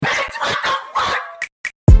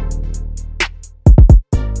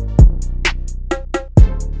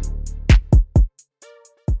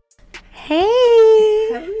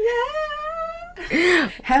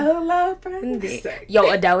my friend. Yo,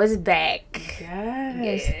 Adele is back.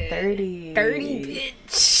 Yes, Yeah. 30. 30, bitch.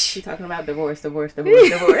 She's talking about divorce. Divorced,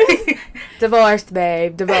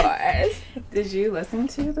 babe. Divorced. Did you listen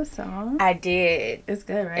to the song? I did. It's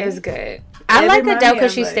good, right? It's good. I like remind Adele me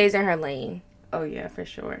because of, she like- stays in her lane. Oh, yeah, for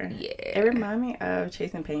sure. Yeah. It reminded me of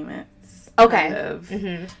Chasing Payments. Okay. Kind of,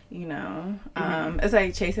 Mm-hmm. you know. It's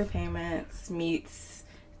like Chasing Payments meets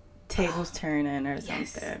Tables Turning or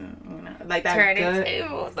something. You know, like that Turning good...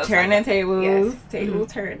 tables. Turning tables. Yes. Table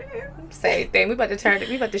turning. Same thing. We about to turn it.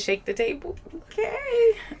 We about to shake the table.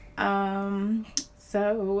 Okay.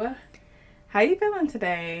 So, how you feeling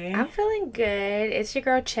today? I'm feeling good. It's your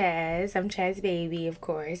girl Chaz. I'm Chaz Baby, of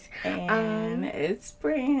course. And it's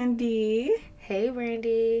Brandy. Hey,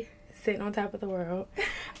 Brandy. Sitting on top of the world.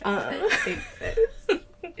 Thanks, sis.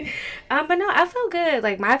 But no, I feel good.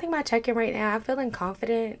 Like, I think my check-in right now, I'm feeling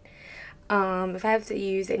confident. If I have to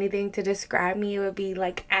use anything to describe me, it would be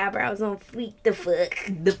like eyebrows on fleek. The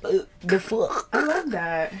fuck. I love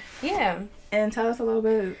that. Yeah. And tell us a little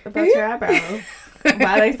bit about your eyebrows.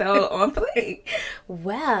 Why they so on fleek?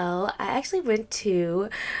 Well, I actually went to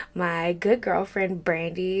my good girlfriend,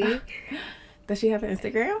 Brandy. Does she have an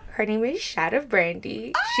Instagram? Her name is Shot of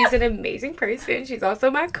Brandy. She's an amazing person. She's also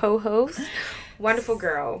my co-host. Wonderful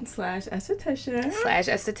girl. /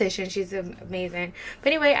 esthetician. She's amazing.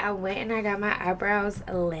 But anyway, I went and I got my eyebrows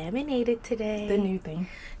laminated today. The new thing.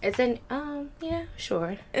 It's an, yeah,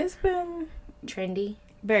 sure. It's been Trendy.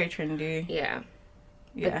 very trendy. Yeah.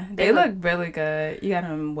 Yeah. But They look really good. You got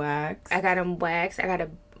them waxed. I got them waxed. I got a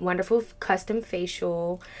wonderful custom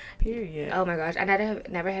facial. Period. Oh my gosh. I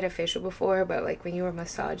never had a facial before, but like when you were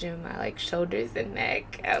massaging my like shoulders and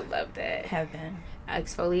neck, I love that. Heaven. I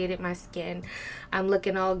exfoliated my skin. I'm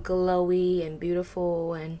looking all glowy and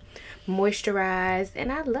beautiful and moisturized,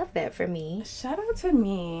 and I love that for me. Shout out to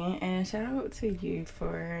me and shout out to you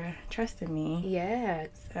for trusting me. Yeah.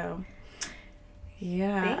 So,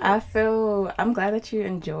 yeah, Thanks. I'm glad that you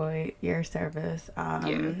enjoyed your service.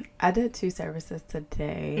 Yeah. I did 2 services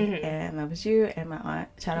today, and that was you and my aunt.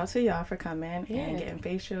 Shout out to y'all for coming and getting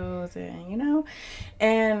facials, and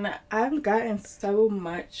and I've gotten so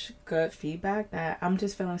much good feedback that I'm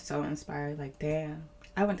just feeling so inspired. Like, damn,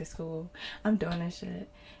 I went to school, I'm doing this shit,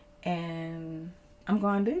 and I'm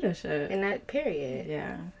going to do this shit. In that period.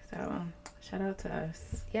 Yeah, so shout out to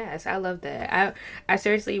us. Yes, I love that. I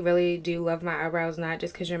seriously really do love my eyebrows, not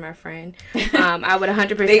just because you're my friend. I would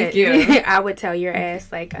 100%. Thank you. I would tell your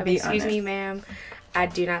ass, like, Be excuse me, honest. ma'am. I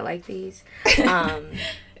do not like these.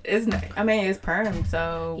 It's not, I mean, it's perm,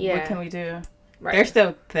 so Yeah. what can we do? Right. They're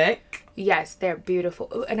still thick. Yes, they're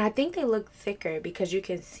beautiful. Ooh, and I think they look thicker because you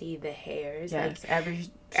can see the hairs. Yes, Like,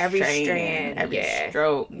 every strand, every yeah.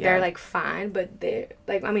 stroke. they're yeah. like fine, but they're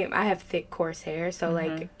like, I mean, I have thick, coarse hair, so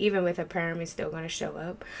like even with a perm, it's still gonna show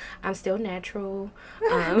up. I'm still natural.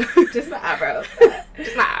 just the eyebrows.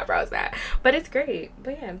 Just my eyebrows that, but it's great.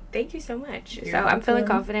 But yeah, thank you so much. You're So I'm feeling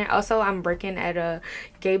welcome. confident. Also, I'm working at a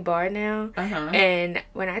gay bar now, and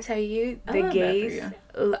when I tell you I the love that for gays, you.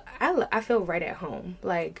 I feel right at home.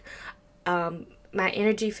 Like, my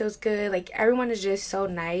energy feels good. Like, everyone is just so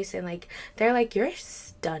nice, and like they're like, you're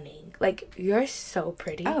stunning. Like, you're so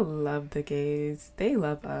pretty. I love the gays. They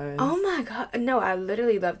love us. Oh my god, no, I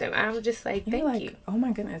literally love them. I'm just like, You're thank like, you. oh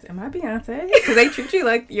my goodness, am I Beyonce? Because they treat you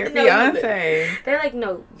like you're No, Beyonce. They're like,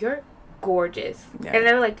 no, you're gorgeous. Yeah. And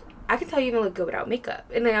they're like, I can tell you even look good without makeup.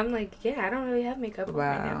 And then I'm like, yeah, I don't really have makeup on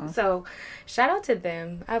right now. Wow. So shout out to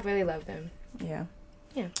them. I really love them. Yeah.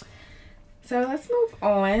 Yeah. So let's move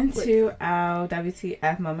on to our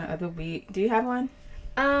WTF moment of the week. Do you have one?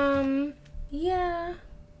 Yeah.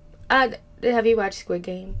 Have you watched Squid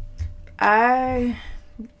Game?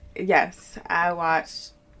 Yes, I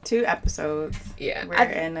watched 2 episodes.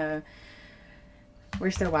 Yeah.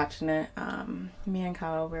 We're still watching it. Me and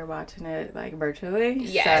Kyle, we're watching it like virtually.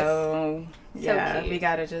 Yes. So yeah, cute. we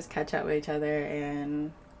gotta just catch up with each other,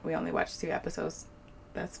 and we only watched 2 episodes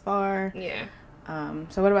thus far. Yeah.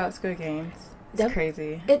 So what about Squid Games? It's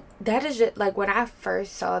crazy. That is just like when I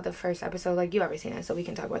first saw the first episode, like you already seen it, so we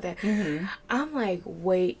can talk about that. I'm like,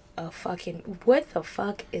 wait a fucking, what the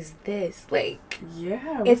fuck is this? Like,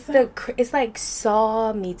 Yeah. it's like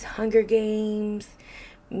Saw meets Hunger Games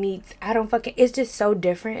meets it's just so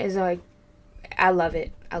different. It's like, I love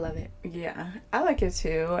it. Yeah, I like it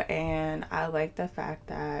too, and I like the fact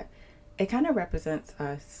that it kind of represents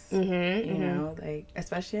us. You know, like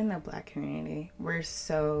especially in the Black community, we're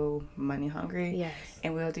so money hungry. Yes.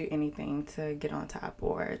 And we'll do anything to get on top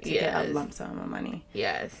or to get a lump sum of money.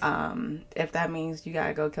 Yes. If that means you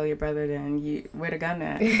gotta go kill your brother, then where the gun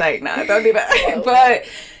at? It's like, nah, don't do that. But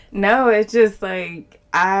no, it's just like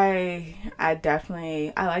I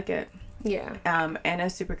definitely like it. Yeah. And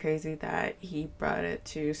it's super crazy that he brought it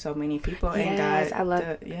to so many people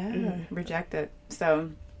and rejected.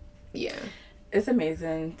 So yeah, it's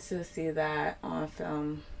amazing to see that on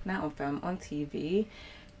film, not on film, on TV.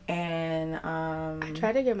 And I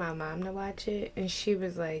tried to get my mom to watch it, and she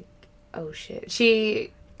was like, "Oh shit!"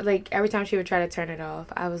 She like every time she would try to turn it off,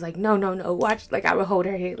 I was like, "No, watch!" Like I would hold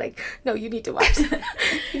her head, like, "No, you need to watch.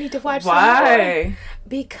 You need to watch." Why?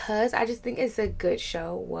 Because I just think it's a good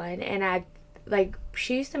show. One, and I like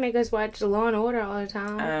she used to make us watch Law and Order all the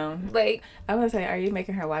time. Like I would say, are you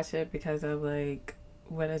making her watch it because of like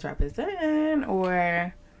what it's representing,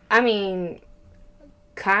 or? I mean,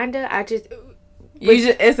 kinda.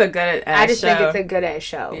 It's a good ass show. I just think it's a good ass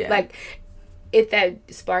show. Yeah. Like, if that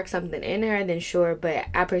sparks something in her, then sure. But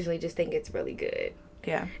I personally just think it's really good.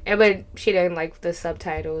 Yeah. But she didn't like the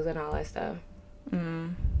subtitles and all that stuff.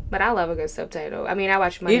 But I love a good subtitle. I mean, I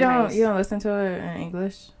watch Money Heist. You don't listen to it in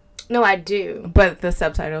English? No, I do. But the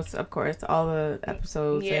subtitles, of course, all the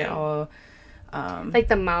episodes, they all... like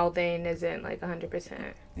the mouthing isn't like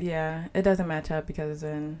 100%. Yeah, it doesn't match up because it's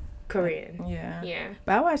in... Korean. Yeah.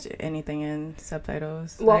 But I watch anything in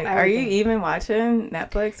subtitles. Well, like, are you even watching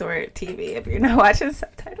Netflix or TV if you're not watching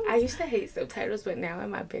subtitles? I used to hate subtitles, but now at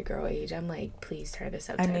my big girl age, I'm like, please turn the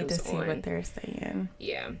subtitles on. I need to see what they're saying.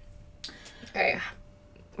 Yeah. All right.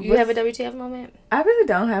 You have a WTF moment? I really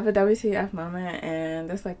don't have a WTF moment, and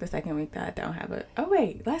this is like the second week that I don't have it. Oh,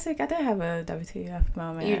 wait. Last week I did have a WTF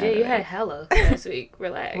moment. You did? You had hella last week.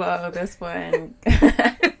 Relax. Well, this one...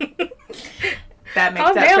 That makes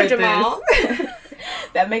up down, for Jamal. This.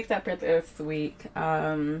 That makes up for this week.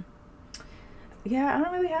 Yeah, I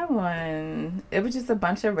don't really have one. It was just a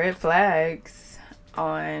bunch of red flags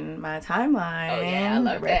on my timeline. Oh yeah, I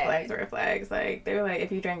love red flags. Like they were like,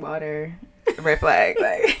 if you drink water, red flag.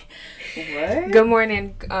 Like what? Good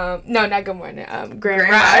morning. No, not good morning. Grand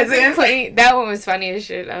Rising Queen. That one was funny as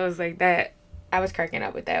shit. I was like that. I was cracking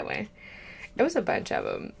up with that one. It was a bunch of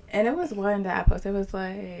them, and it was one that I posted. It was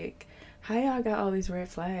like, how y'all got all these red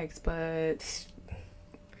flags, but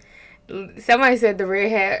somebody said the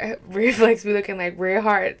red flags be looking like red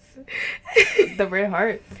hearts. The red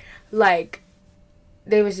hearts? Like,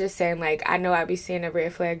 they was just saying, like, I know I be seeing the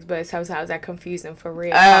red flags, but sometimes I confuse them for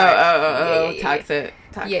red hearts. Yeah. Toxic.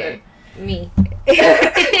 Yeah, me.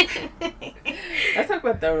 Let's talk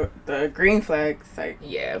about the green flags. Like,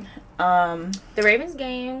 yeah. The Ravens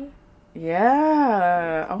game.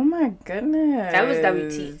 Yeah. Oh my goodness. That was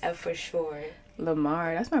WTF for sure.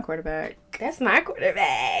 Lamar, that's my quarterback. That's my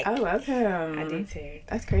quarterback. I love him. I do too.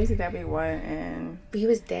 That's crazy that we won, and we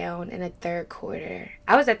was down in the third quarter.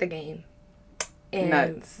 I was at the game. And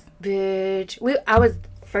nuts. Bitch.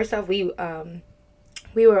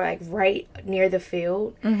 We were like right near the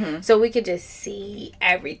field, so we could just see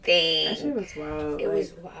everything. That shit was wild. It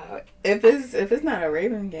was wild. If it's not a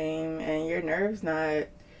Raven game and your nerves not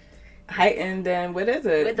heightened, then what is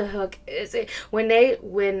it? What the heck is it? When they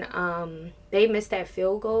missed that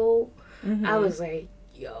field goal, I was like,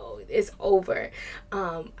 yo, it's over.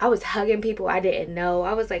 I was hugging people I didn't know.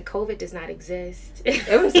 I was like, COVID does not exist.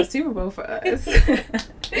 It was a Super Bowl for us.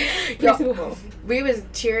 Yo, Super Bowl. We was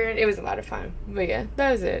cheering. It was a lot of fun. But yeah,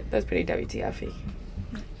 that was it. That's pretty WTF-y.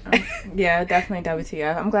 Yeah, definitely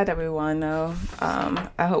WTF. I'm glad that we won though.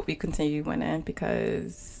 I hope we continue winning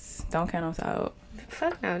because don't count us out.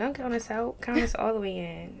 Fuck no, don't count us out. Count us all the way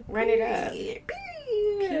in. Run it up.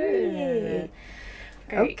 Period.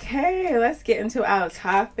 Okay, let's get into our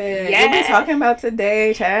topic. Yes. What are we talking about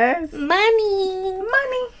today, Chaz? Money.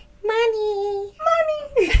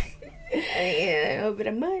 Yeah, a little bit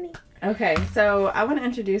of money. Okay, so I want to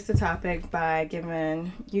introduce the topic by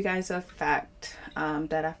giving you guys a fact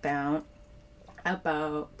that I found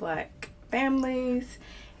about Black families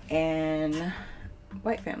and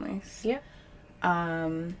white families. Yeah.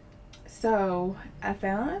 So I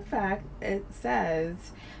found a fact. It says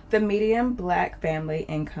the median Black family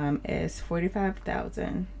income is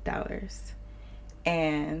 $45,000,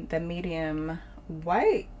 and the median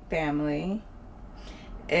white family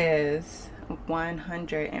is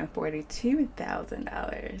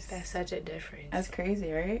 $142,000. That's such a difference. That's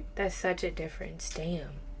crazy, right? That's such a difference.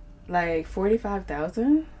 Damn. Like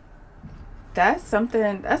 45,000. That's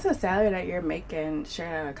something. That's a salary that you're making straight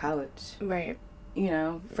out of college, right? You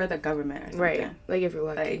know, for the government or something. Right. Like if you're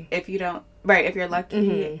lucky. Like if you don't. Right. If you're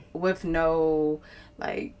lucky with no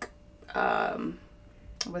like,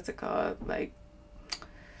 what's it called? Like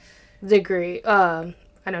degree. I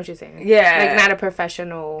know what you're saying. Yeah. Like not a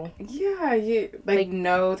professional. Yeah. You like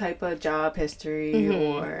no type of job history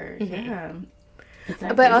or yeah.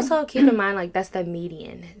 Exactly. But also keep in mind like that's the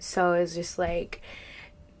median. So it's just like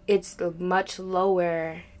it's much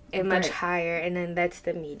lower and much higher, and then that's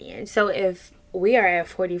the median. So if we are at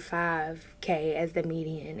 45K as the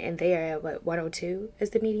median, and they are at what, 102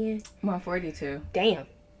 as the median? 142. Damn.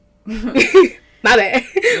 My bad.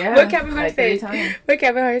 Yeah, what Kevin Hart say? What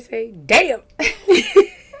Kevin Hart say? Damn.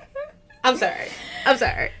 I'm sorry.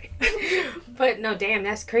 But no, damn,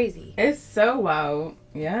 that's crazy. It's so wild.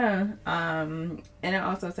 Yeah. And it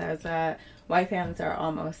also says that white families are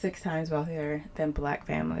almost 6 times wealthier than black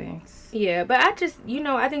families. Yeah, but I just,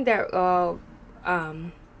 I think that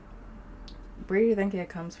where do you think it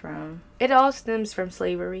comes from? It all stems from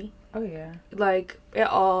slavery. Oh, yeah. Like, it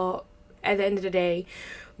all, at the end of the day,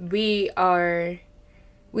 we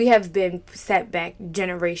have been set back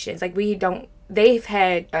generations. Like, they've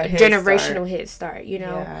had a generational head start,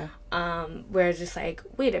 Yeah. Where it's just like,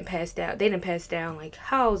 they didn't pass down like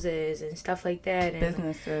houses and stuff like that. And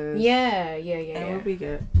businesses. Yeah. And what we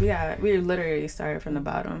get? We literally started from the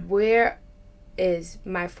bottom. Where is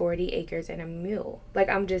my 40 acres and a mule? Like,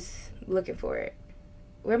 I'm just looking for it.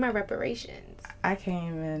 Where are my reparations? I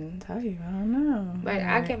can't even tell you. I don't know. But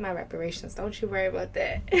I get my reparations. Don't you worry about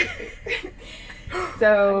that.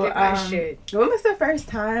 So, when was the first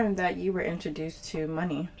time that you were introduced to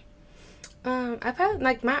money? I probably,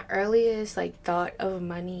 like, my earliest, like, thought of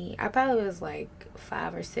money, I probably was, like,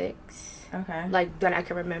 5 or 6. Okay. Like, that I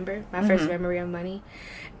can remember. My first memory of money.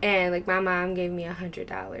 And, like, my mom gave me $100.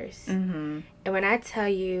 Mm-hmm. And when I tell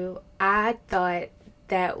you, I thought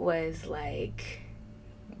that was, like...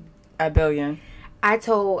 $1 billion. I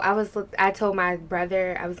told my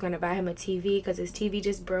brother I was going to buy him a TV because his TV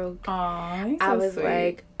just broke. Aww, I was sweet.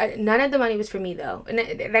 Like, none of the money was for me, though. And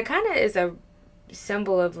that kind of is a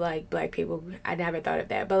symbol of, like, black people. I never thought of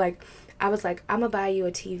that. But, like, I was like, I'm going to buy you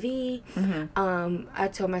a TV. Mm-hmm. I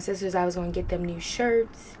told my sisters I was going to get them new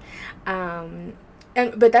shirts.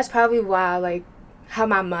 But that's probably why, like, how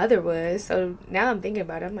my mother was. So now I'm thinking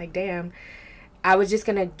about it. I'm like, damn. I was just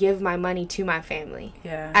going to give my money to my family.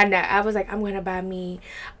 Yeah. And I was like, I'm going to buy me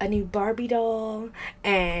a new Barbie doll.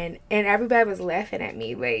 And everybody was laughing at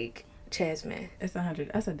me like, Jasmine. It's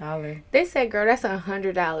 $100. That's $1. They said, girl, that's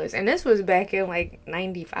 $100. And this was back in like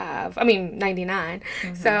 99.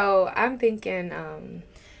 Mm-hmm. So I'm thinking...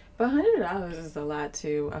 But $100 is a lot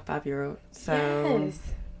to a 5-year-old. So yes.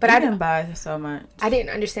 But I didn't buy so much. I didn't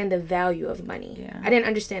understand the value of money. Yeah. I didn't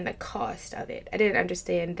understand the cost of it. I didn't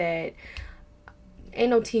understand that... Ain't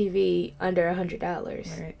no TV under $100.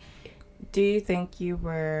 Right. Do you think you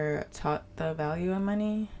were taught the value of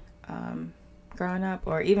money growing up,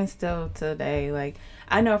 or even still today? Like,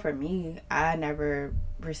 I know for me, I never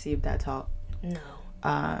received that talk. No.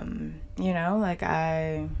 Like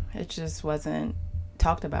it just wasn't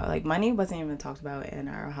talked about. Like, money wasn't even talked about in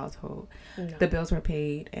our household. No. The bills were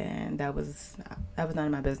paid, and that was none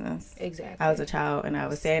of my business. Exactly. I was a child, and I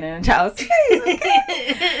was staying in a child's space. Okay.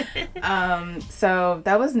 So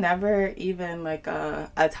that was never even like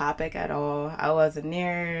a topic at all. I wasn't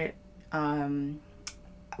near it.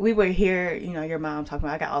 We would hear, your mom talking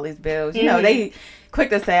about, I got all these bills. Mm-hmm. They quick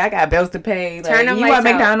to say, I got bills to pay. Like, turn the lights want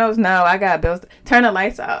out. McDonald's? No, I got bills. Turn the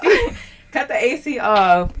lights off. Cut the AC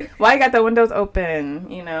off. Why you got the windows open?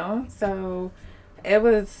 So it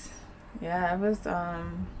was,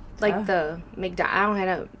 like the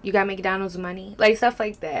you got McDonald's money, like stuff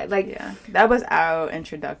like that. Like, yeah, that was our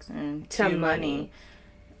introduction to money.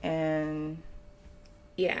 And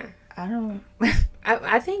yeah, I don't.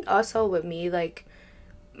 I think also with me, like,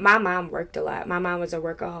 my mom worked a lot. My mom was a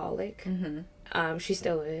workaholic. Mm-hmm. She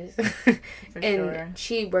still is, and sure.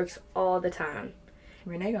 She works all the time.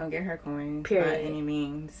 Renee gonna get her coin. Period. By any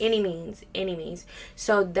means.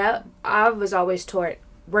 So that I was always taught,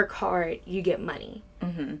 work hard, you get money.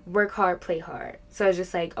 Mm-hmm. Work hard, play hard. So it's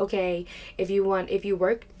just like, okay, if you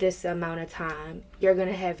work this amount of time, you're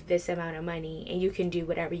gonna have this amount of money, and you can do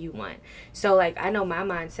whatever you want. So, like, I know my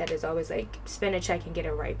mindset is always like, spend a check and get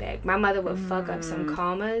it right back. My mother would fuck up some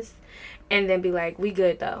commas, and then be like, we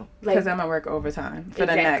good though. Like, because I'm gonna work overtime for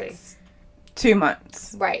the next 2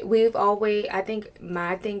 months. Right. I think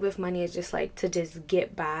my thing with money is just like to just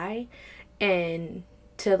get by and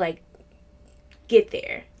to like get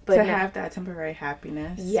there. But to have that temporary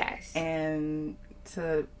happiness. Yes. And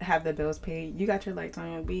to have the bills paid. You got your lights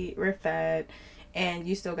on, we're fed, and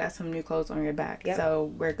you still got some new clothes on your back. Yep.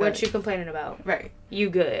 So we're good. What you complaining about? Right. You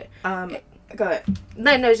good. Go ahead.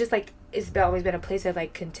 No, it's just like, it's always been a place of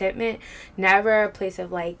like contentment. Never a place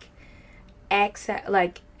of like access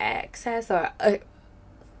or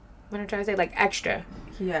what I'm trying to say, like extra.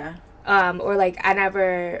 Yeah. Or like,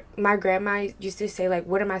 my grandma used to say, like,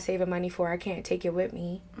 what am I saving money for? I can't take it with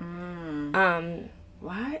me.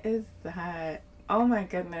 Why is that? Oh my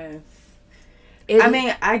goodness. I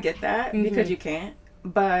mean, I get that, mm-hmm. because you can't.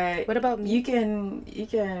 But what about me? You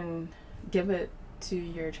can give it to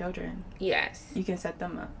your children. Yes. You can set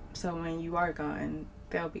them up so when you are gone,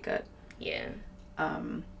 they'll be good. Yeah.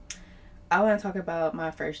 I want to talk about my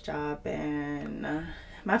first job, and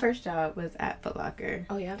my first job was at Foot Locker.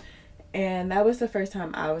 Oh yeah. And that was the first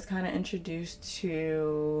time I was kind of introduced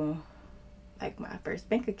to like my first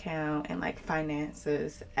bank account and like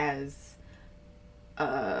finances as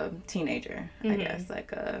a teenager, I guess,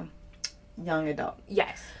 like a young adult.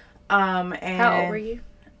 Yes. And how old were you?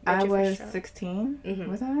 I was 16.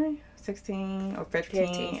 Was I 16 or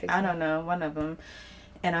 15? 16. I don't know, one of them.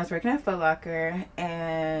 And I was working at Foot Locker,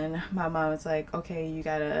 and my mom was like, okay, you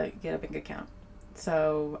gotta get a bank account.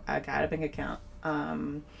 So I got a bank account.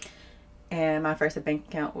 And my first bank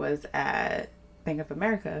account was at Bank of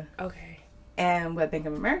America. Okay. And with Bank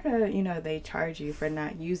of America, you know, they charge you for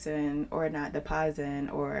not using or not depositing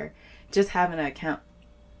or just having an account.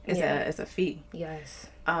 It's a fee. Yes.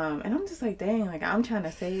 And I'm just like, dang, like I'm trying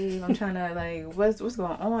to save. I'm trying to like, what's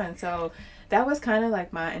going on? So that was kind of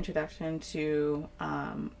like my introduction to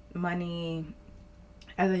money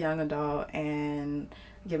as a young adult and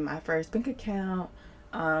getting my first bank account.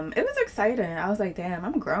 It was exciting. I was like, damn,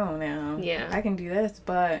 I'm grown now. Yeah. I can do this.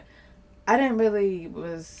 But I didn't really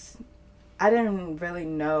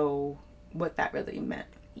know what that really meant.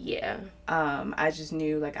 Yeah. I just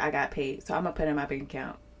knew like I got paid, so I'm gonna put it in my bank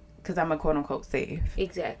account because I'm a quote unquote save.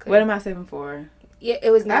 Exactly. What am I saving for? Yeah,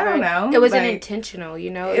 it was never. I don't know. It wasn't like, intentional,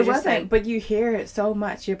 you know. It wasn't. Like, but you hear it so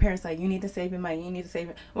much. Your parents like, you need to save your money. You need to save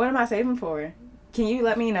it. What am I saving for? Can you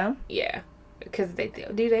let me know? Yeah, because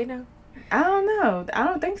do they know? I don't know. I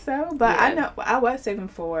don't think so. But I know I was saving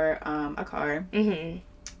for a car.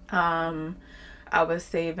 I was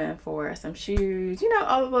saving for some shoes. You know,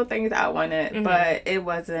 all the little things I wanted, but it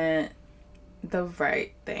wasn't the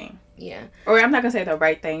right thing. Yeah. Or I'm not gonna say the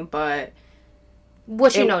right thing, but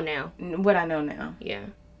what you know now. What I know now. Yeah.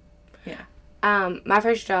 Yeah. My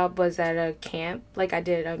first job was at a camp. Like, I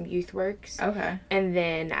did Youth Works. Okay. And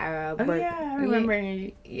then I worked... Oh, yeah, I remember.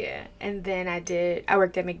 Yeah. And then I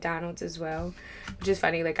worked at McDonald's as well. Which is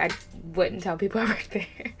funny. Like, I wouldn't tell people I worked there.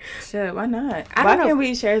 Shit, why not? Why can't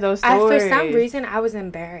we share those stories? For some reason, I was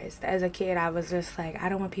embarrassed. As a kid, I was just like, I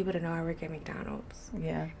don't want people to know I work at McDonald's.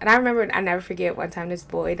 Yeah. And I remember, I never forget, one time this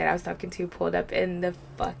boy that I was talking to pulled up in the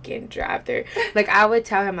fucking drive-thru. Like, I would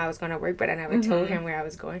tell him I was going to work, but I never told him where I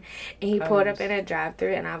was going. And he pulled up in a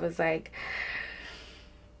drive-thru, and I was like,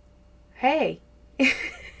 hey.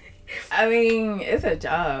 I mean, it's a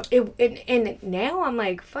job. And now I'm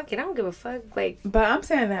like, fuck it, I don't give a fuck. Like, but I'm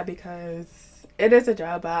saying that because it is a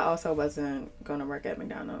job, but I also wasn't going to work at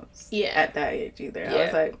McDonald's at that age either. I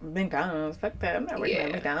was like, McDonald's, fuck that. I'm not working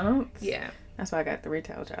at McDonald's. Yeah. That's why I got the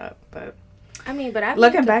retail job. But I mean, but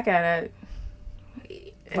looking back at it,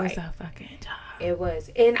 it was a fucking job. It was.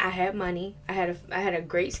 And I had money. I had a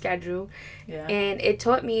great schedule. Yeah. And it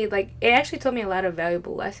actually taught me a lot of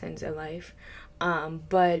valuable lessons in life.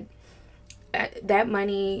 But that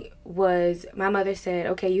money was, my mother said,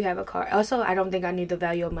 okay, you have a car. Also, I don't think I knew the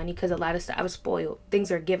value of money because a lot of stuff, I was spoiled.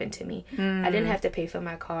 Things were given to me. I didn't have to pay for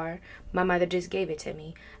my car. My mother just gave it to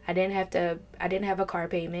me. I didn't have a car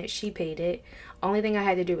payment. She paid it. Only thing I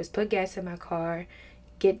had to do was put gas in my car,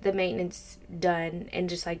 get the maintenance done, and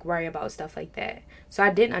just like worry about stuff like that. So I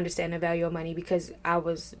didn't understand the value of money because I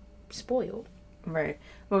was spoiled. Right.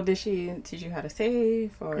 Well, did she teach you how to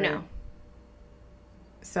save or no?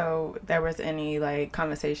 So there was any like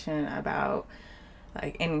conversation about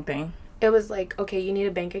like anything? It was like, okay, you need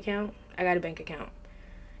a bank account. I got a bank account,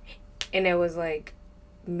 and it was like,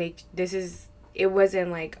 it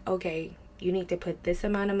wasn't like, okay, you need to put this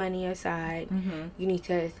amount of money aside. You need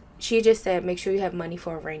to. She just said, make sure you have money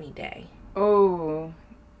for a rainy day. Oh,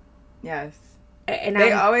 yes. And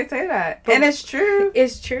they always say that, and it's true.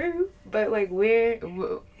 It's true, but like,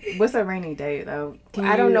 what's a rainy day though?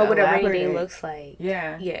 I don't know what a rainy day looks like.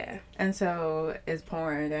 Yeah. And so it's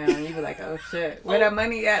pouring down. You be like, oh shit, where that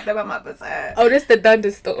money at? That my mother's at. Oh, this the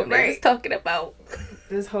thunderstorm that I was talking about.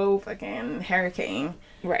 This whole fucking hurricane.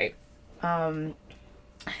 Right.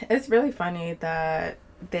 It's really funny that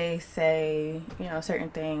they say, you know, certain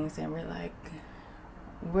things, and we're like,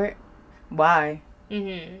 why?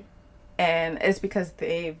 And it's because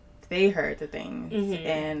they heard the things,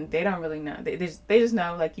 and they don't really know. They just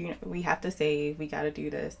know, like, we have to save. We got to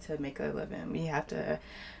do this to make a living. We have to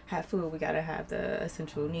have food. We got to have the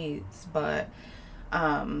essential needs. But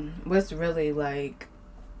what's really like,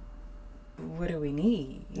 what do we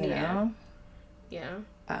need? You know? Yeah.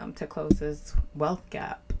 To close this wealth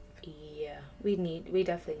gap. Yeah, we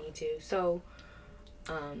definitely need to. So,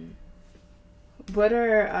 what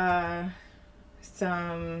are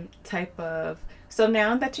some type of So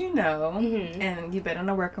now that you know, Mm-hmm. and you've been in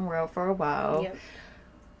the working world for a while, Yep.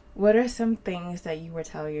 what are some things that you would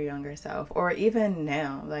tell your younger self, or even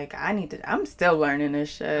now? Like, I'm still learning this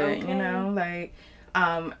shit, you Okay. know? Like,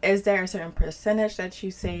 is there a certain percentage that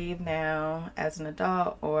you save now as an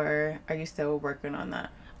adult, or are you still working on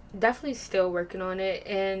that? Definitely still working on it.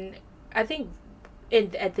 And I think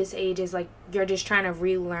at this age is like you're just trying to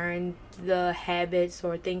relearn the habits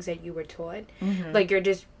or things that you were taught. Mm-hmm. Like you're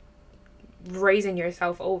just raising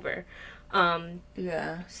yourself over.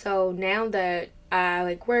 Yeah. So now that I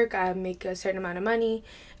like work, I make a certain amount of money.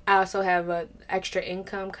 I also have a extra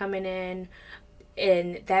income coming in,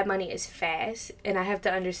 and that money is fast. And I have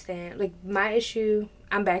to understand, like my issue,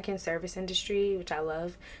 I'm back in service industry, which I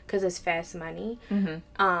love because it's fast money.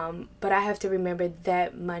 Mm-hmm. But I have to remember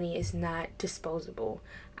that money is not disposable.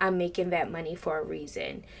 I'm making that money for a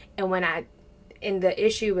reason. And the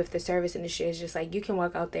issue with the service industry is just like you can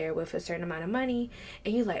walk out there with a certain amount of money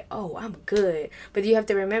and you're like, oh, I'm good. But you have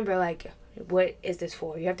to remember, like, what is this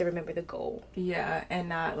for? You have to remember the goal. Yeah, and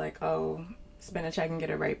not like, oh, spend a check and get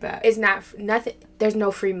it right back. It's not nothing. There's no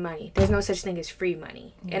free money. There's no such thing as free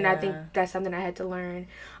money. Yeah. And I think that's something I had to learn.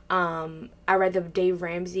 I read the Dave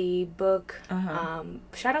Ramsey book. Uh-huh.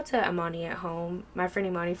 Shout out to Imani at home. My friend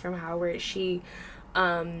Imani from Howard. She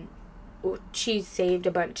saved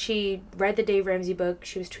a bunch. She read the Dave Ramsey book.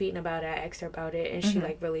 She was tweeting about it. I asked her about it, and she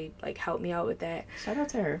like really like helped me out with that. Shout out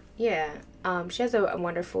to her. Yeah. She has a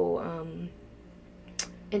wonderful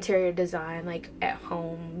interior design like at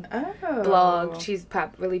home blog. She's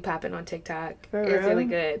really popping on TikTok. For it's real? really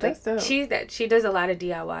good. That's like dope. she does a lot of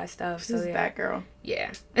DIY stuff. She's so yeah. that girl.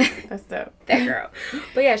 Yeah. That's dope. That girl.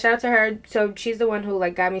 But yeah, shout out to her. So she's the one who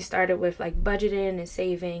like got me started with like budgeting and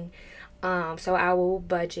saving. So I will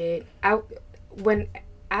budget. When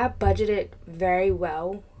I budgeted very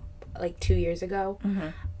well, like 2 years ago,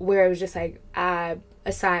 where it was just like I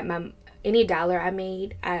assigned any dollar I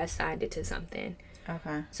made, I assigned it to something.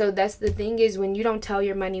 Okay. So that's the thing is when you don't tell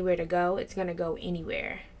your money where to go, it's gonna go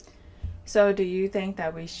anywhere. So do you think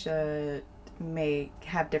that we should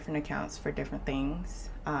have different accounts for different things,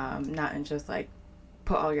 not in just like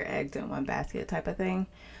put all your eggs in one basket type of thing?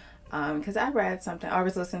 Because I read something, I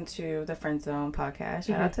was listening to the Friend Zone podcast,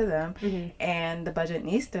 shout out to them, and the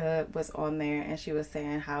Budgetnista was on there, and she was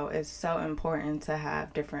saying how it's so important to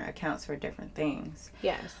have different accounts for different things.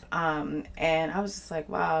 Yes. And I was just like,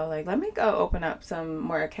 wow, like let me go open up some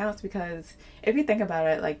more accounts, because if you think about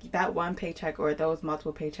it, like that one paycheck or those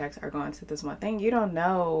multiple paychecks are going to this one thing. You don't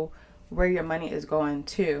know where your money is going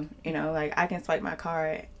to, you know, like I can swipe my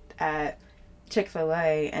card at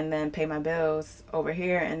Chick-fil-A and then pay my bills over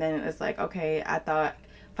here, and then it's like, okay, I thought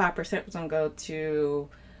 5% was gonna go to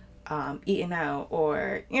eating out,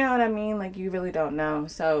 or you know what I mean, like you really don't know.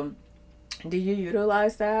 So do you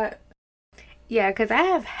utilize that? Yeah, because I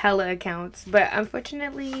have hella accounts, but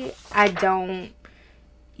unfortunately I don't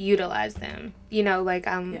utilize them, you know, like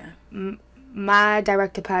my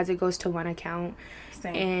direct deposit goes to one account.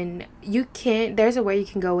 Same. And there's a way you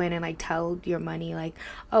can go in and like tell your money like,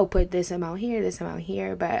 oh, put this amount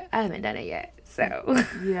here, but I haven't done it yet. So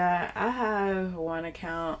yeah, I have one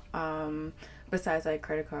account besides like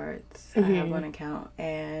credit cards. I have one account,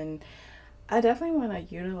 and I definitely want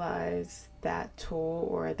to utilize that tool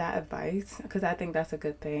or that advice, because I think that's a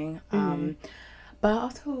good thing. But I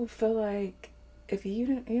also feel like if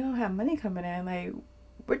you don't have money coming in, like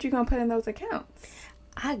what you gonna put in those accounts?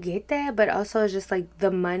 I get that, but also it's just like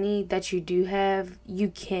the money that you do have, you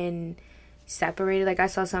can separate it. Like I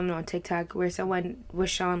saw something on TikTok where someone was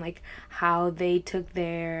showing like how they took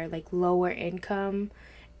their like lower income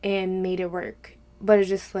and made it work. But it's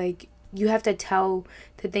just like you have to tell.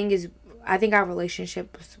 The thing is, I think our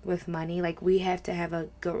relationships with money, like we have to have a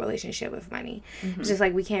good relationship with money. It's just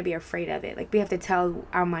like we can't be afraid of it. Like we have to tell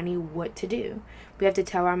our money what to do. We have to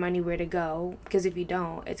tell our money where to go, because if you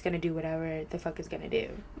don't, it's gonna do whatever the fuck it's gonna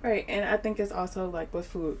do. Right. And I think it's also like with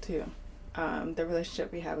food too. The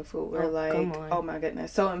relationship we have with food, we're like, oh my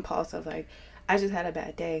goodness, so impulsive. Like I just had a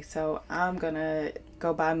bad day, so I'm gonna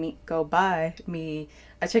go buy me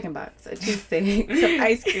a chicken box, a cheesesteak, some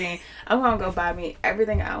ice cream. I'm gonna go buy me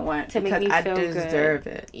everything I want to because make me I feel deserve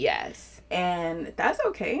good. it. Yes. And that's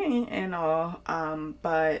okay and all.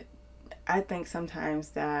 But I think sometimes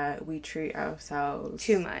that we treat ourselves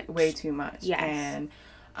way too much. Yes. And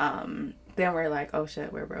then we're like, oh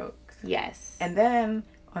shit, we're broke. Yes. And then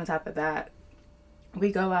on top of that,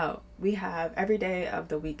 we go out. We have every day of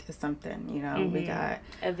the week is something, you know. We got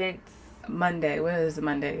events. Monday. What is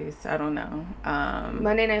Mondays? I don't know.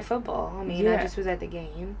 Monday Night Football. I mean, I just was at the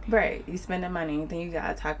game. Right. You spending money. Then you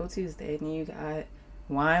got Taco Tuesday. Then you got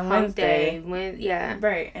Wine Hump Wednesday. Yeah.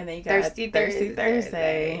 Right. And then you got Thirsty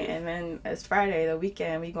Thursday. And then it's Friday, the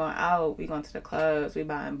weekend. We going out. We going to the clubs. We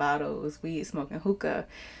buying bottles. We smoking hookah.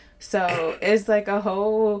 So it's like a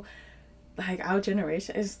whole, like, our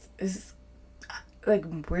generation is like,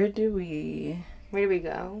 where do we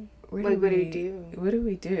go? What do we do? What do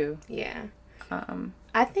we do? Yeah.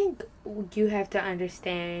 I think you have to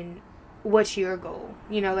understand what's your goal.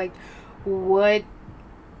 You know, like, what,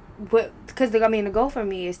 because, I mean, the goal for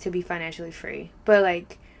me is to be financially free. But,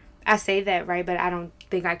 like, I say that, right, but I don't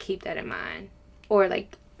think I keep that in mind. Or,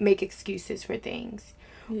 like, make excuses for things.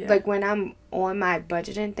 Yeah. Like, when I'm on my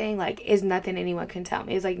budgeting thing, like, it's nothing anyone can tell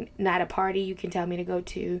me. It's, like, not a party you can tell me to go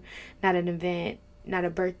to, not an event, not a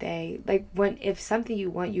birthday. Like, if something you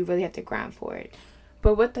want, you really have to grind for it.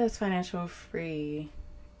 But what does financial free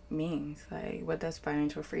means? Like, what does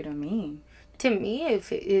financial freedom mean? To me,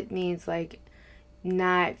 it means, like,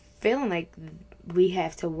 not feeling like we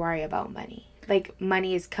have to worry about money. Like,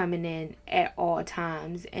 money is coming in at all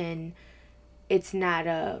times, and it's not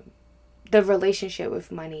the relationship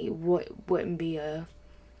with money wouldn't be a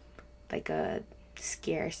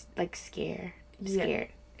scare.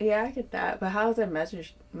 Yeah, I get that. But how is it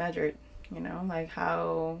measured? You know, like,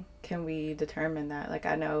 how can we determine that? Like,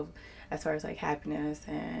 I know as far as, like, happiness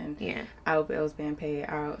and our bills being paid,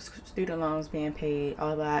 our student loans being paid,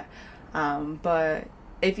 all that. But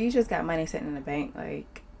if you just got money sitting in the bank,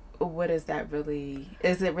 like, what is that really?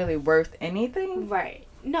 Is it really worth anything? Right.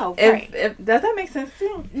 No, right. Does that make sense to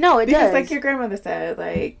you? No, it does. Because, like your grandmother said,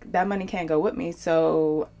 like, that money can't go with me,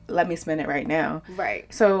 so let me spend it right now. Right.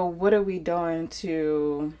 So what are we doing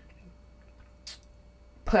to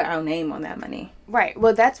put our name on that money? Right.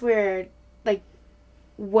 Well, that's where, like,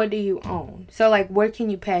 what do you own? So, like, what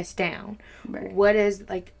can you pass down? Right. What is,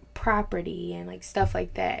 like, property and, like, stuff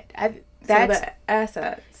like that? That's so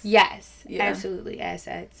assets. Yes. Yeah. Absolutely.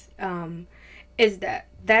 Assets.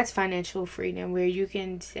 That's financial freedom, where you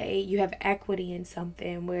can say you have equity in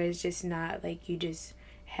something, where it's just not like you just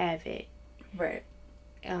have it. Right.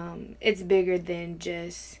 It's bigger than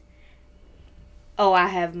just, oh, I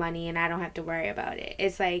have money and I don't have to worry about it.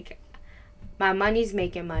 It's like, my money's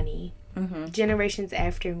making money. Mm-hmm. Generations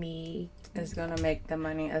after me is going to make the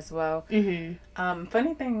money as well. Mm-hmm.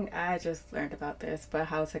 Funny thing, I just learned about this, but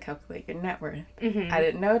how to calculate your net worth. Mm-hmm. I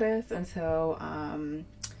didn't know this until,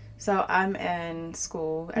 so I'm in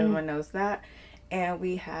school. Everyone knows that. And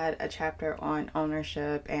we had a chapter on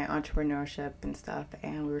ownership and entrepreneurship and stuff.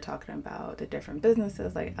 And we were talking about the different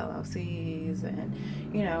businesses, like LLCs and,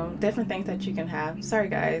 you know, different things that you can have. Sorry,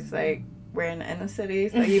 guys. Like, we're in the inner city,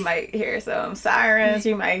 so you might hear some sirens.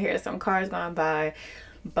 You might hear some cars going by.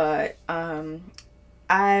 But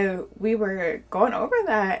we were going over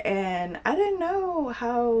that, and I didn't know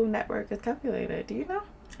how net worth is calculated. Do you know?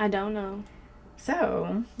 I don't know.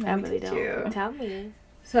 So, I really don't. Tell me.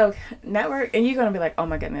 So, net worth, and you're going to be like, oh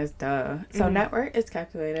my goodness, duh. So, net worth is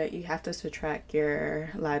calculated. You have to subtract your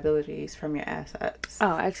liabilities from your assets. Oh,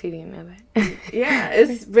 I actually didn't know that. Yeah,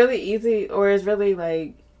 it's really easy, or it's really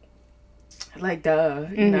like duh,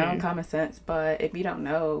 you know, common sense. But if you don't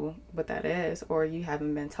know what that is, or you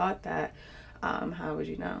haven't been taught that, how would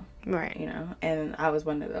you know? Right. You know, and I was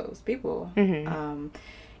one of those people.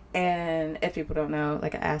 And if people don't know,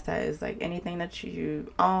 like, an asset is like anything that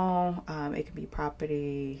you own. It can be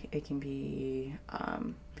property. It can be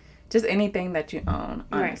just anything that you own,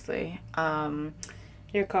 honestly. Right.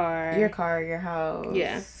 Your car, your house.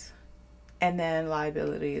 Yeah. And then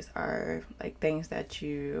liabilities are like things that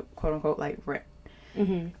you, quote unquote, like, rent.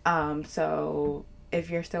 So if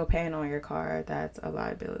you're still paying on your car, that's a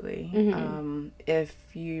liability. If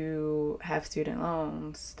you have student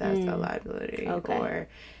loans, that's a liability. Okay. Or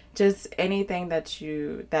just anything that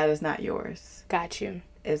is not yours. Got you.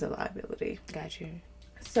 Is a liability. Got you.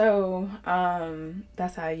 So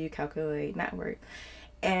that's how you calculate net worth.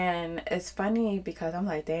 And it's funny because I'm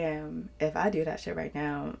like, damn, if I do that shit right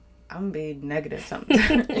now, I'm gonna be negative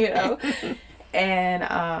something, you know?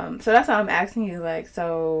 And so that's why I'm asking you, like,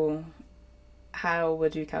 so how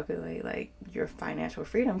would you calculate, like, your financial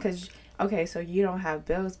freedom? Because, okay, so you don't have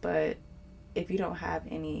bills, but if you don't have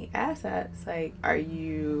any assets, like, are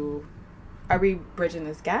we bridging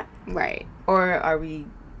this gap? Right. Or are we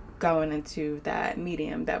going into that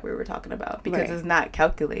medium that we were talking about? Because it's not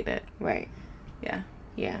calculated. Right. Yeah.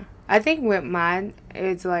 Yeah. I think with mine,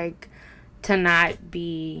 it's like to not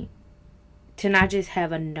just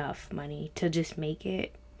have enough money to just make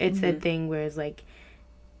it. It's a thing where it's like,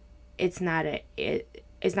 it's not an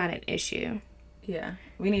issue. Yeah.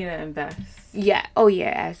 We need to invest. Yeah. Oh,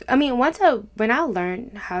 yeah. I mean, when I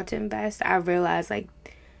learned how to invest, I realized, like,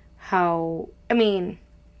 how, I mean,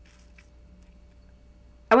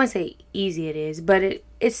 I wouldn't say easy it is, but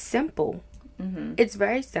it's simple. Mm-hmm. It's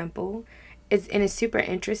very simple. It's super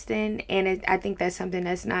interesting, and I think that's something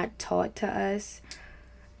that's not taught to us.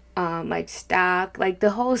 Like stock, like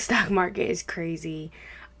the whole stock market is crazy.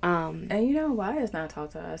 And you know why it's not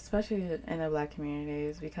taught to us, especially in the Black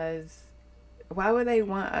communities, because why would they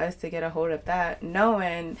want us to get a hold of that,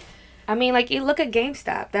 knowing? I mean, like, you look at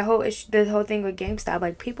GameStop. The whole thing with GameStop,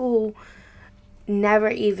 like, people who never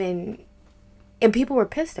even, and people were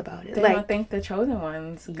pissed about it. They like, don't think the chosen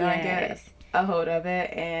ones gonna get a hold of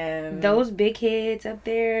it, and those big heads up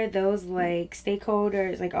there, those like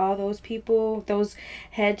stakeholders, like all those people, those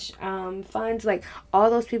hedge funds, like all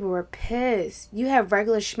those people were pissed. You have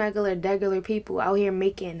regular schmegular degular people out here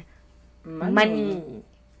making money.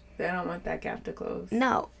 They don't want that gap to close.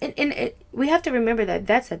 No, and we have to remember that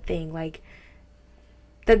that's a thing. Like,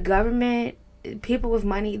 the government, people with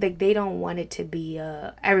money, like, they don't want it to be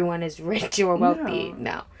everyone is rich or wealthy.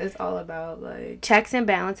 No. It's all about, like, checks and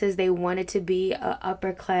balances. They want it to be a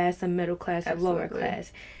upper class, a middle class, a lower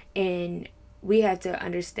class. And we have to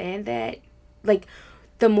understand that, like,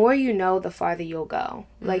 the more you know, the farther you'll go.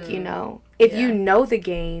 Like, you know, if you know the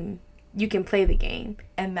game, you can play the game.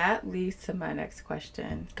 And that leads to my next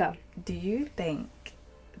question. Go. Do you think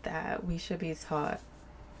that we should be taught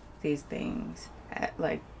these things,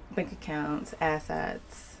 like bank accounts,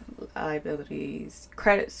 assets, liabilities,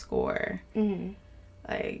 credit score,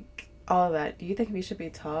 like all of that? Do you think we should be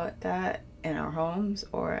taught that in our homes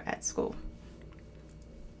or at school?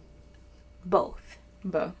 Both.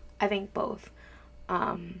 I think both.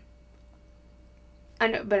 I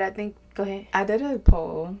know, but I think, go ahead. I did a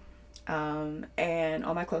poll, and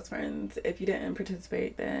all my close friends, if you didn't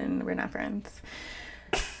participate, then we're not friends.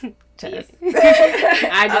 Just.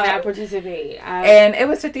 I did not participate. And it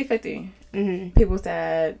was 50-50. People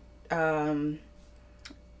said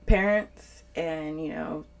parents, and, you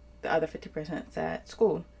know, the other 50% said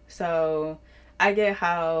school. So I get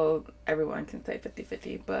how everyone can say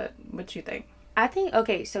 50-50, but what you think? I think,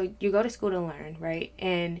 okay, so you go to school to learn, right?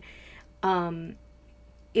 And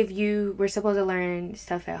if you were supposed to learn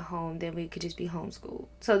stuff at home, then we could just be homeschooled.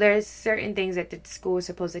 So there's certain things that the school is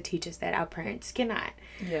supposed to teach us that our parents cannot.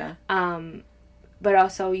 Yeah. But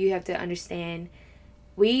also you have to understand,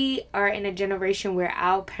 we are in a generation where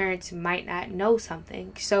our parents might not know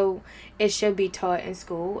something. So it should be taught in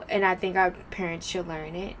school, and I think our parents should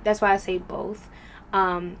learn it. That's why I say both.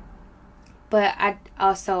 But I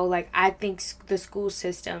also, like, I think the school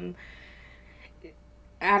system,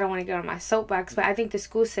 I don't want to get on my soapbox, but I think the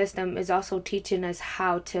school system is also teaching us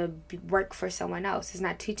how to work for someone else. It's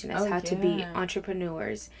not teaching us how to be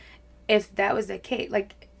entrepreneurs. If that was the case,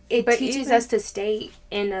 like, it teaches us to stay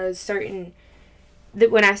in a certain,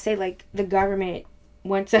 when I say, like, the government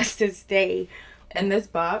wants us to stay in this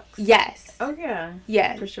box. Yes. Oh yeah.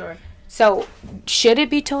 Yeah. For sure. So should it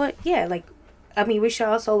be taught? Yeah. Like, I mean, we should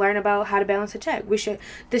also learn about how to balance a check. We should,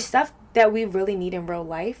 the stuff that we really need in real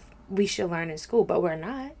life, we should learn in school, but we're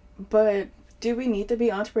not. But do we need to be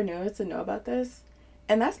entrepreneurs to know about this?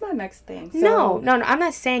 And that's my next thing. So, No. I'm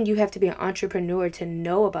not saying you have to be an entrepreneur to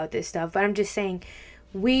know about this stuff, but I'm just saying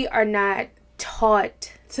we are not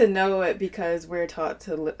taught to know it because we're taught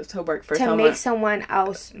to work for someone. To make someone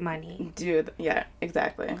else money. Yeah,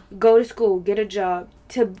 exactly. Go to school, get a job,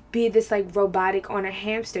 to be this, like, robotic on a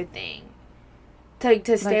hamster thing. To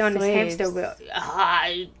stay like on slaves. This hamster wheel.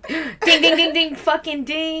 Ding, ding, ding, ding, fucking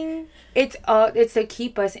ding. It's to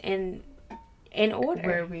keep us in order.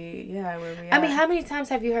 Where we I mean, how many times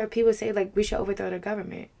have you heard people say, like, we should overthrow the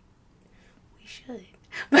government? We should.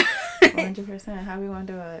 100%. How we want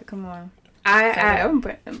to do it? Come on.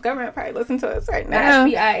 The government probably listen to us right now.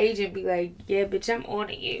 The FBI agent be like, yeah, bitch, I'm on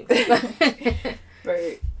you.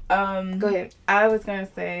 Right. Go ahead. I was going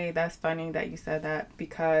to say that's funny that you said that,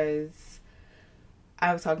 because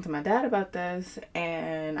I was talking to my dad about this,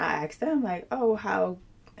 and I asked him, like, oh, how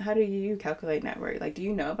do you calculate net worth? Like, do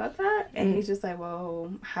you know about that? And he's just like,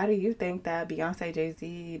 well, how do you think that Beyonce,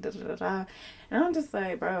 Jay-Z, da-da-da-da? And I'm just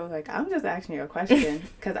like, bro, like, I'm just asking you a question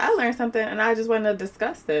because I learned something and I just want to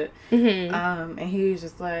discuss it. And he was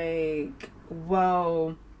just like,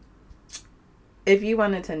 well, if you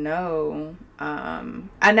wanted to know,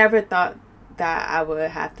 I never thought that I would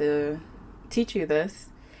have to teach you this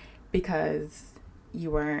because you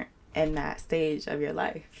weren't in that stage of your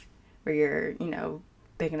life where you're, you know,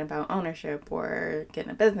 thinking about ownership or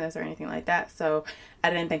getting a business or anything like that. So I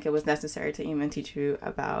didn't think it was necessary to even teach you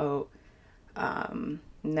about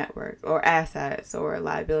network or assets or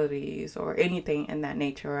liabilities or anything in that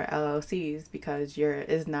nature, or LLCs, because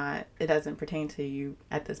it doesn't pertain to you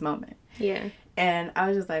at this moment. Yeah. And I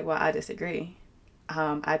was just like, well, I disagree.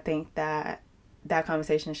 I think that that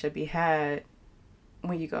conversation should be had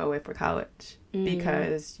when you go away for college,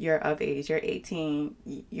 because you're of age, you're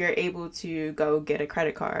 18, you're able to go get a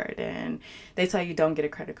credit card, and they tell you don't get a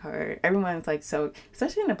credit card. Everyone's like, so,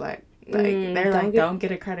 especially in the black, like, they're like, don't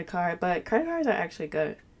get a credit card, but credit cards are actually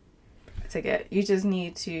good to get. You just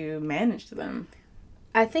need to manage them.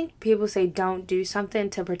 I think people say don't do something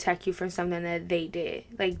to protect you from something that they did.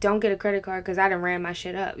 Like, don't get a credit card because I done ran my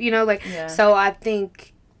shit up. You know, like, so I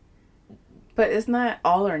think... But it's not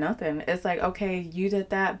all or nothing. It's like, okay, you did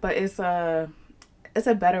that, but it's a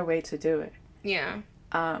better way to do it. Yeah.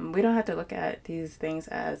 We don't have to look at these things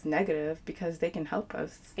as negative because they can help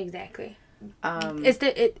us. Exactly.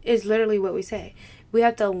 It is literally what we say. We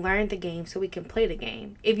have to learn the game so we can play the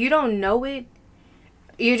game. If you don't know it,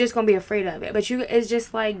 you're just gonna be afraid of it. But it's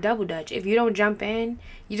just like double dutch. If you don't jump in,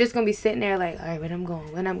 you're just gonna be sitting there like, all right, when I'm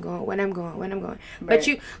going.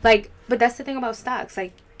 Right. But but that's the thing about stocks.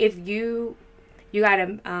 Like, if you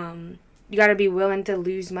gotta be willing to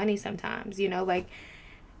lose money sometimes. You know, like.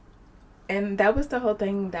 And that was the whole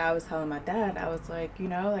thing that I was telling my dad. I was like, you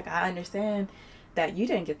know, like, I understand that you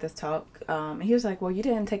didn't get this talk. And he was like, well, you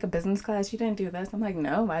didn't take a business class. You didn't do this. I'm like,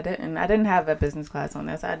 no, I didn't. I didn't have a business class on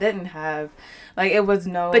this. I didn't have, like, it was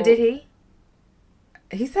no. But did he?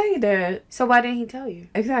 He said he did. So why didn't he tell you?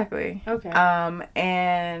 Exactly. Okay.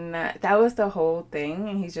 And that was the whole thing.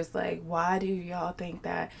 And he's just like, why do y'all think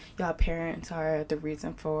that y'all parents are the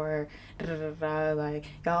reason for like,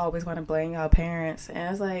 y'all always want to blame y'all parents. And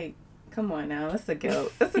I was like, come on now, that's a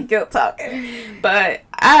guilt. That's a guilt talking. But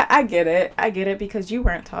I get it. I get it because you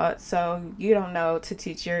weren't taught, so you don't know to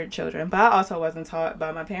teach your children. But I also wasn't taught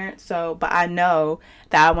by my parents, but I know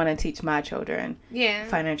that I want to teach my children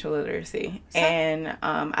financial literacy. And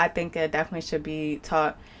I think it definitely should be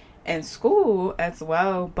taught in school as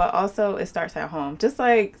well, but also it starts at home. Just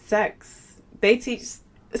like sex. They teach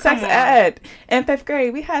sex ed in 5th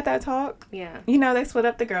grade. We had that talk. Yeah. You know, they split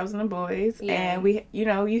up the girls and the boys. Yeah. And we, you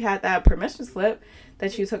know, you had that permission slip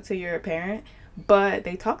that you took to your parent, but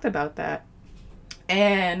they talked about that.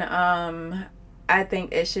 And I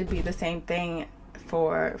think it should be the same thing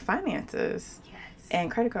for finances. Yes. And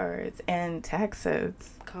credit cards and taxes.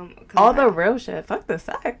 All the real shit. Fuck the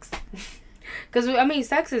sex. Because, I mean,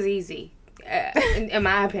 sex is easy. In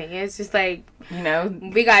my opinion. It's just like, you know,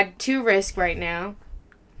 we got 2 risks right now.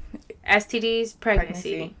 STDs,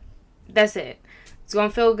 pregnancy. That's it. It's gonna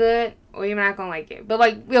feel good, or you're not gonna like it. But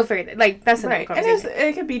like, we'll figure it. Like, that's another conversation. And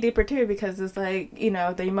it could be deeper too, because it's like, you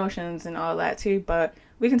know, the emotions and all that too. But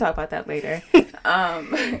we can talk about that later.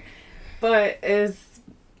 But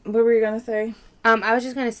what were you gonna say? I was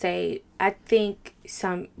just gonna say, I think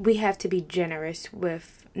we have to be generous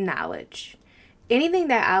with knowledge. Anything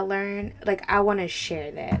that I learn, like, I want to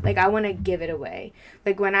share that. Like, I want to give it away.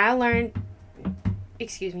 Like, when I learned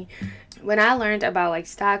about like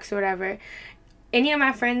stocks or whatever, any of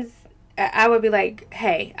my friends, I would be like,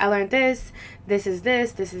 hey, I learned this is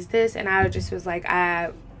this, and I just was like,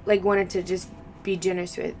 I like wanted to just be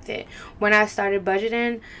generous with it. When I started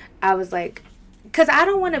budgeting, I was like, because I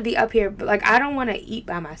don't want to be up here, like, I don't want to eat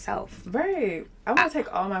by myself. Right. I want to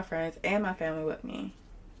take all my friends and my family with me.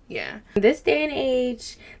 Yeah. In this day and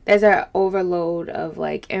age, there's an overload of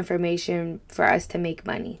like information for us to make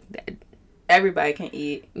money. Everybody can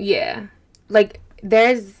eat. Yeah. Like,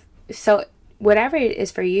 whatever it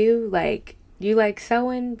is for you, like, you like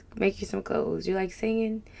sewing, make you some clothes. You like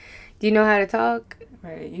singing, do you know how to talk?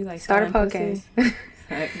 Right. You like start a podcast.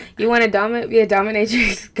 You want to be a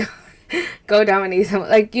dominatrix? Go dominate someone.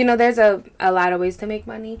 Like, you know, there's a lot of ways to make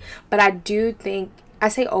money. But I do think, I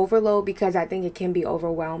say overload because I think it can be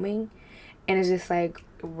overwhelming. And it's just like,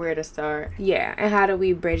 where to start. Yeah. And how do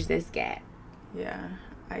we bridge this gap? Yeah.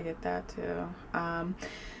 I get that too.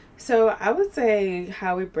 So I would say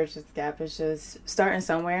how we bridge this gap is just starting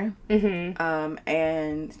somewhere,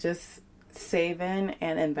 and just saving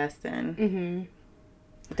and investing.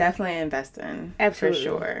 Definitely investing. Absolutely. For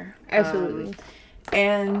sure. Absolutely.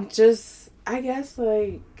 And just, I guess,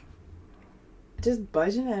 like, just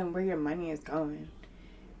budgeting where your money is going,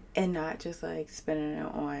 and not just like spending it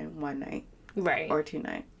on one night, right, or 2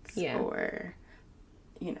 nights, or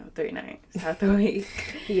 3 nights out the week.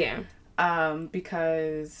 Yeah.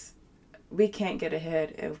 Because we can't get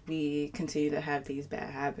ahead if we continue to have these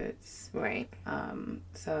bad habits. Right.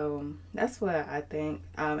 So that's what I think.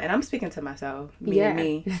 And I'm speaking to myself.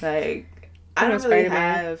 Me. Like, I don't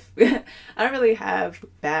really have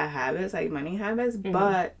bad habits, like money habits,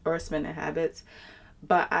 or spending habits,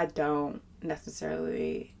 but I don't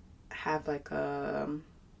necessarily have like a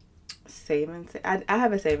savings. I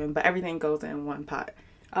have a saving, but everything goes in one pot.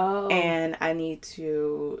 Oh. And I need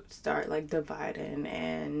to start like dividing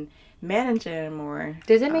and manage it anymore.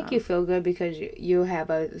 Does it make you feel good because you have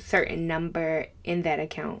a certain number in that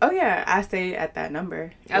account? Oh yeah, I stay at that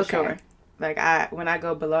number for sure. Like when I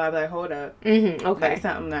go below, I be like, hold up, okay, like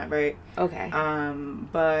something not right. Okay,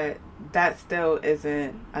 but that still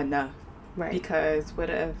isn't enough, right? Because what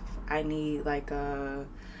if I need like I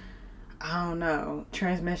don't know,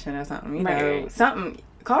 transmission or something, you know, something.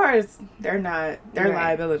 Cars, they're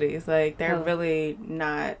liabilities. Like, they're really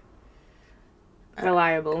not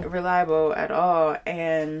reliable at all.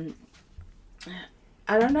 And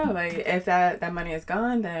I don't know, like, if that money is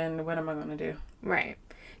gone, then what am I going to do? Right.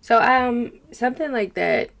 So, something like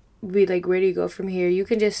that, where do you go from here? You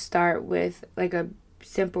can just start with, like, a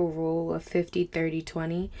simple rule of 50, 30,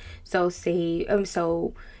 20. So, say,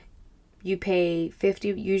 you pay 50,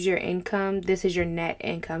 use your income. This is your net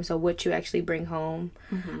income. So what you actually bring home.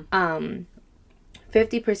 50%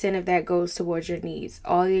 of that goes towards your needs.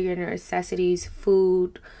 All your necessities,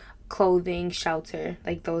 food, clothing, shelter,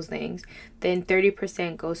 like those things. Then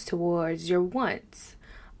 30% goes towards your wants.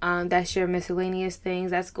 That's your miscellaneous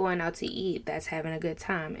things. That's going out to eat. That's having a good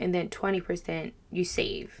time. And then 20% you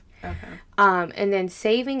save. Okay. And then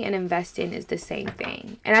saving and investing is the same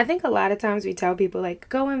thing. And I think a lot of times we tell people, like,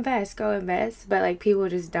 go invest. But, like, people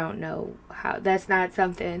just don't know how. That's not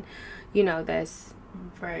something, that's...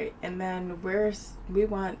 Right. And then we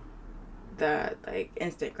want the, like,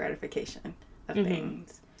 instant gratification of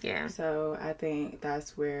things. Yeah. So I think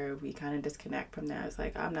that's where we kind of disconnect from that. It's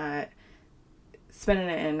like, I'm not spending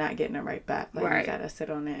it and not getting it right back. Like, you gotta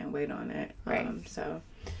sit on it and wait on it. Right. So...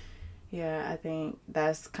 Yeah, I think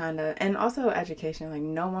that's kind of... And also education. Like,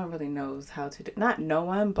 no one really knows how to do... Not no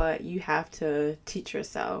one, but you have to teach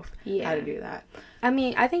yourself how to do that. I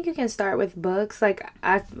mean, I think you can start with books. Like,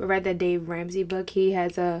 I read the Dave Ramsey book. He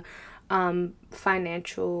has a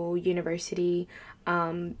financial university,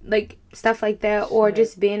 like, stuff like that. Or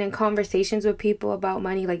just being in conversations with people about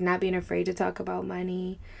money. Like, not being afraid to talk about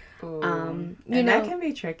money. And that can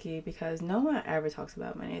be tricky because no one ever talks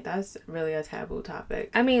about money. That's really a taboo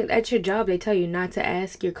topic. I mean, at your job, they tell you not to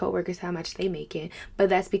ask your coworkers how much they making, but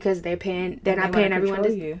that's because they're not paying everyone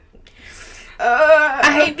to. You.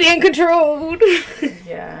 I hate being controlled.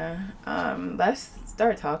 Yeah. Let's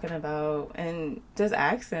start talking about and just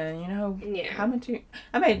asking. How much you.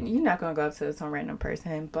 I mean, you're not gonna go up to some random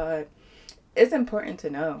person, but it's important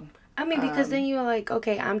to know. I mean, because then you're like,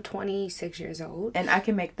 okay, I'm 26 years old. And I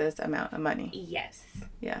can make this amount of money. Yes.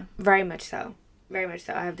 Yeah. Very much so. Very much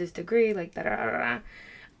so. I have this degree, like, da-da-da-da.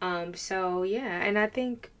 So, yeah. And I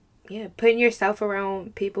think, putting yourself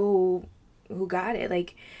around people who got it.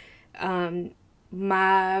 Like,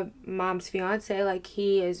 my mom's fiance, like,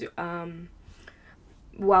 he is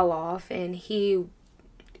well off. And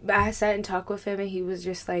I sat and talked with him, and he was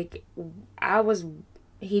just like,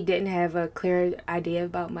 he didn't have a clear idea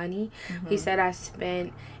about money. He said, I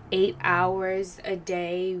spent 8 hours a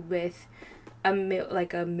day with a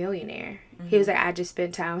millionaire. He was like, I just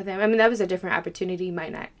spent time with him. I mean, that was a different opportunity.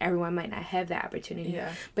 Everyone might not have that opportunity.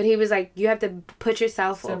 Yeah. But he was like, you have to put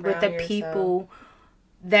yourself with the people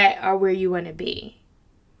that are where you want to be.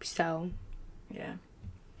 So. Yeah.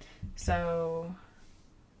 So,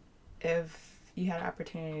 if you had an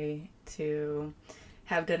opportunity to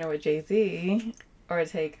have dinner with Jay-Z... or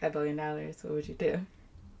take $1 billion, what would you do?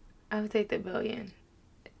 I would take the $1 billion.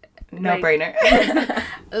 No brainer.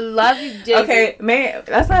 Love you, Jay-Z. Okay,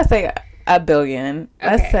 let's not say $1 billion.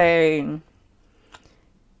 Okay. Let's say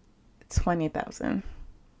 20,000.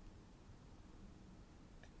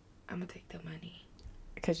 I'm gonna take the money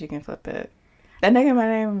because you can flip it. That nigga might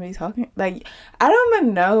not even be talking. Like, I don't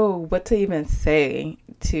even know what to even say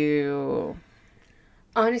to.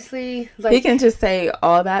 Honestly, like, he can just say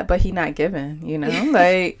all that, but he not giving,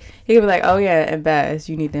 like, he could be like, oh yeah, invest,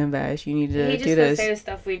 you need to invest, you need to do this. He just gonna say the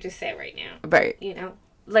stuff we just said right now, right?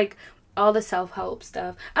 Like all the self-help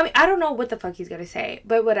stuff. I mean, I don't know what the fuck he's gonna say,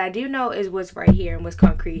 but what I do know is what's right here and what's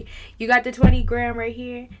concrete. You got the 20 gram right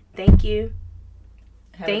here. Thank you.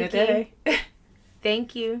 Have a good day.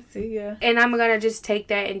 Thank you. See ya. And I'm gonna just take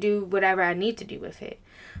that and do whatever I need to do with it.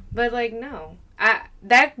 But, like, no,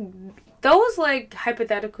 those, like,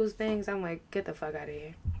 hypotheticals things, I'm like, get the fuck out of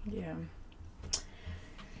here. Yeah.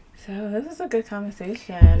 So, this is a good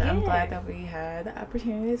conversation. Yeah. I'm glad that we had the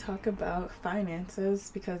opportunity to talk about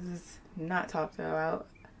finances because it's not talked about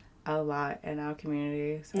a lot in our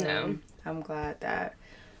community. So, no. I'm glad that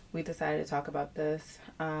we decided to talk about this.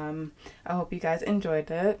 I hope you guys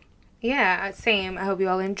enjoyed it. Yeah, same. I hope you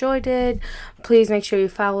all enjoyed it. Please make sure you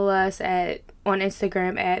follow us at on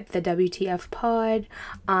Instagram at the WTF Pod.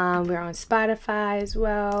 We're on Spotify as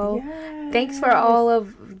well. Yes. Thanks for all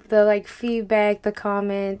of the like feedback, the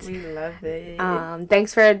comments. We love it.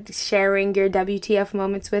 Thanks for sharing your WTF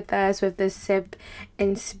moments with us with this sip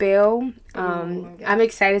and spill. I'm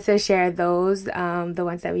excited to share those, the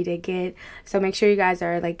ones that we did get. So make sure you guys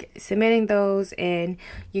are like submitting those, and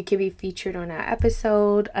you can be featured on our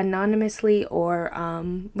episode anonymously, or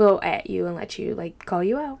we'll at you and let you like call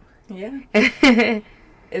you out. Yeah.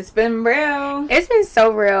 It's been real. It's been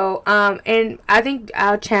so real. And I think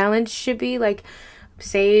our challenge should be like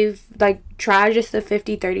try just the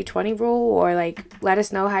 50-30-20 rule, or like let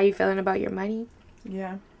us know how you feeling about your money.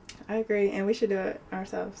 Yeah, I agree, and we should do it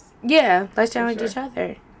ourselves. Yeah, let's challenge each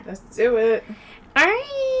other. Let's do it. All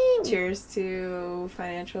right. Cheers to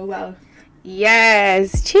financial wealth.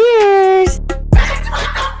 Yes. Cheers.